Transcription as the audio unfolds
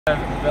The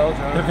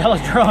velodrome. The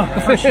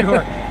velodrome, for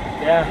sure.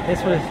 Yeah, this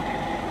was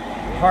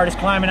the hardest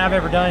climbing I've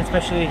ever done,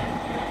 especially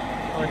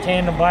on a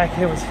tandem bike.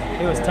 It was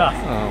tough.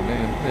 Oh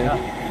man.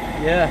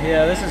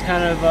 Yeah. This is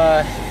kind of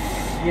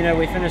you know,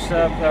 we finished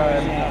up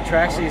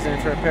track season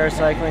for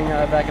paracycling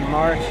back in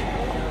March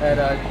at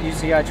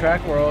UCI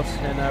Track Worlds,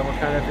 and we're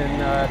kind of in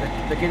the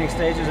beginning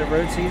stages of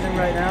road season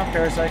right now,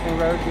 paracycling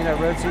road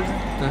season.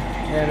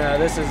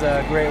 And this is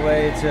a great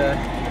way to,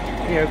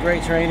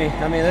 great training.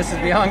 I mean, this is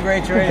beyond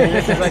great training.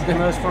 This is like the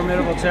most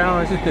formidable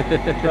challenge.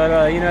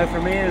 But for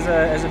me as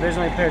a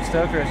visually impaired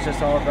stoker, it's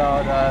just all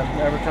about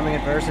overcoming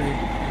adversity.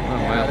 Oh,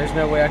 wow. There's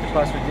no way I could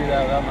possibly do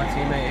that without my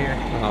teammate here.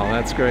 Oh,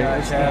 that's great.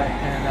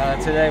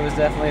 And today was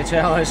definitely a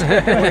challenge.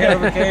 We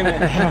overcame it.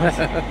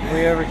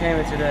 We overcame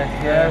it today.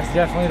 Yeah, it was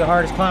definitely the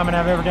hardest climbing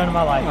I've ever done in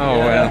my life. Oh,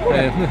 wow.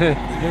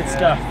 Good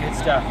stuff. Good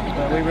stuff.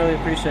 But we really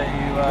appreciate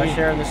you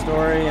sharing the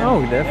story. And,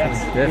 oh,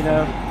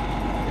 definitely.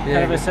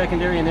 Kind of a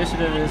secondary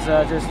initiative is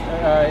just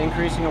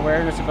increasing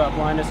awareness about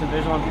blindness and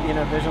vision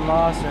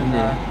loss, and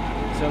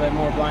so that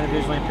more blind and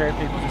visually impaired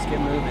people just get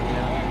moving.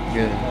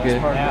 Good. That's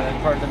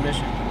part of the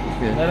mission.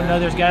 Good. Let them know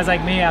there's guys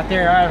like me out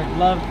there. I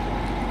love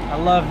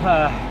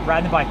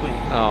riding the bike with you.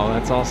 Oh,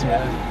 that's awesome.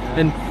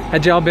 And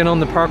had y'all been on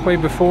the Parkway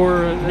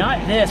before? Not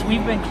this.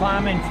 We've been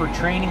climbing for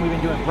training. We've been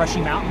doing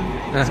Brushy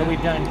Mountain. So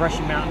we've done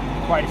Brushy Mountain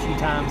quite a few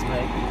times,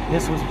 but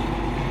this was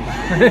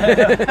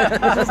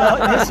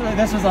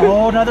this was a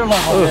whole nother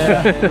level.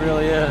 Yeah, it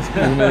really is.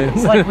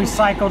 It's like we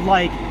cycled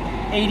like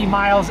 80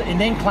 miles and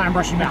then climbed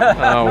Brushy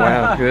Mountain. Oh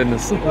wow,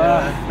 goodness.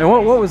 And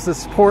what was the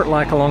support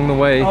like along the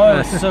way? Oh, it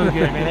was so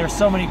good, man. There were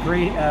so many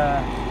great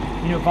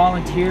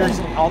volunteers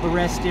in all the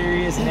rest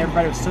areas, and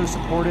everybody was so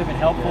supportive and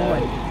helpful.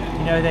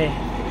 And they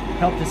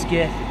helped us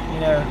get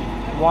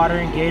water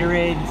and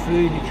Gatorade and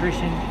food,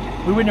 nutrition.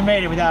 We wouldn't have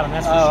made it without them.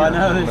 That's for sure. I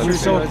know. We're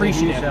so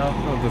appreciative.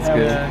 Oh, that's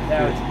good.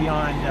 That was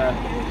beyond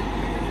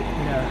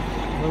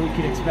what we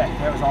could expect.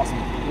 That was awesome.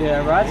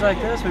 Yeah, rides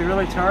like this, we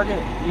really target,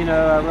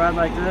 a ride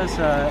like this,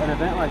 an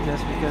event like this,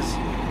 because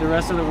the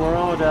rest of the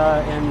world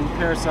in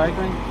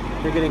paracycling,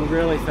 they're getting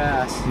really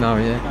fast. No,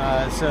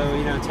 yeah. So,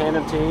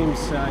 tandem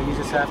teams, you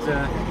just have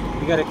to,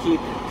 you got to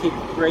keep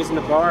raising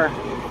the bar,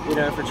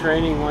 for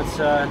training once,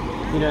 so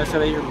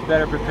that you're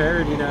better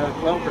prepared,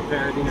 well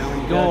prepared, when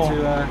you go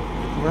to...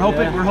 We're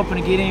hoping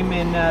to get him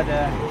in the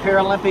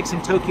Paralympics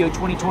in Tokyo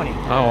 2020.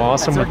 Oh,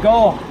 awesome. That's our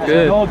goal.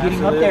 Good. Get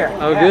him up there.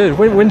 Oh, good.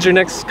 When's your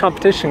next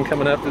competition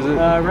coming up? Is it?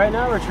 Right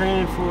now we're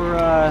training for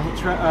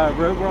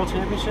Road World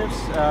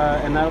Championships,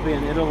 and that'll be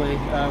in Italy.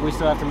 We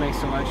still have to make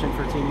selection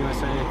for Team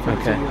USA, for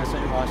the Team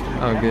USA roster.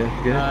 Oh, good.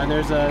 And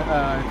there's a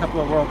couple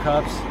of World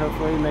Cups.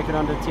 Hopefully make it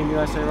onto the Team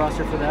USA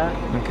roster for that.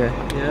 Okay.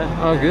 Yeah.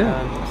 Oh, good.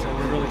 So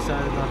we're really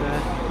excited about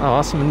that. Oh,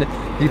 awesome. And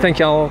do you think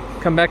y'all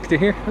come back to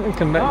here?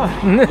 Come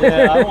back? Oh,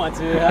 yeah, I want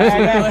to.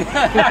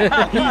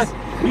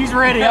 He's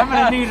ready. I'm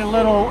going to need a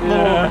little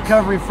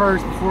recovery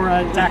first before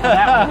I tackle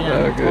that one.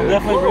 Oh, good. We'll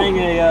definitely bring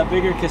a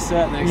bigger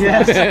cassette next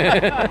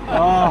time.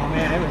 Oh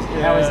man,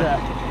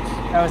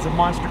 that was a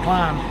monster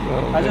climb.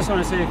 Oh, I just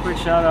want to say a quick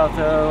shout out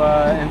though,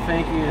 and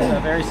thank you, a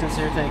very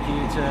sincere thank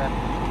you to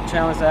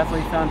Challenged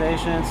Athlete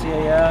Foundation,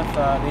 CAF,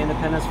 the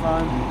Independence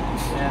Fund,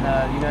 and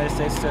the United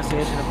States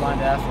Association of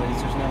Blind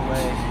Athletes. There's no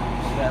way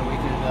that we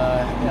could,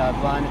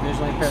 blind and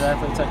visually impaired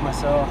athletes like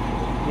myself,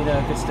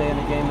 could stay in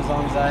the game as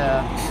long as I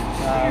have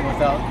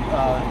without,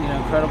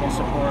 incredible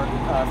support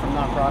from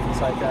nonprofits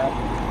like that.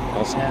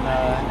 Awesome.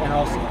 And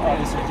also,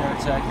 obviously,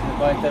 Dirt Tech, the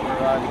bike that we're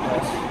riding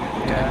with.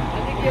 Yeah.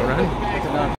 All right.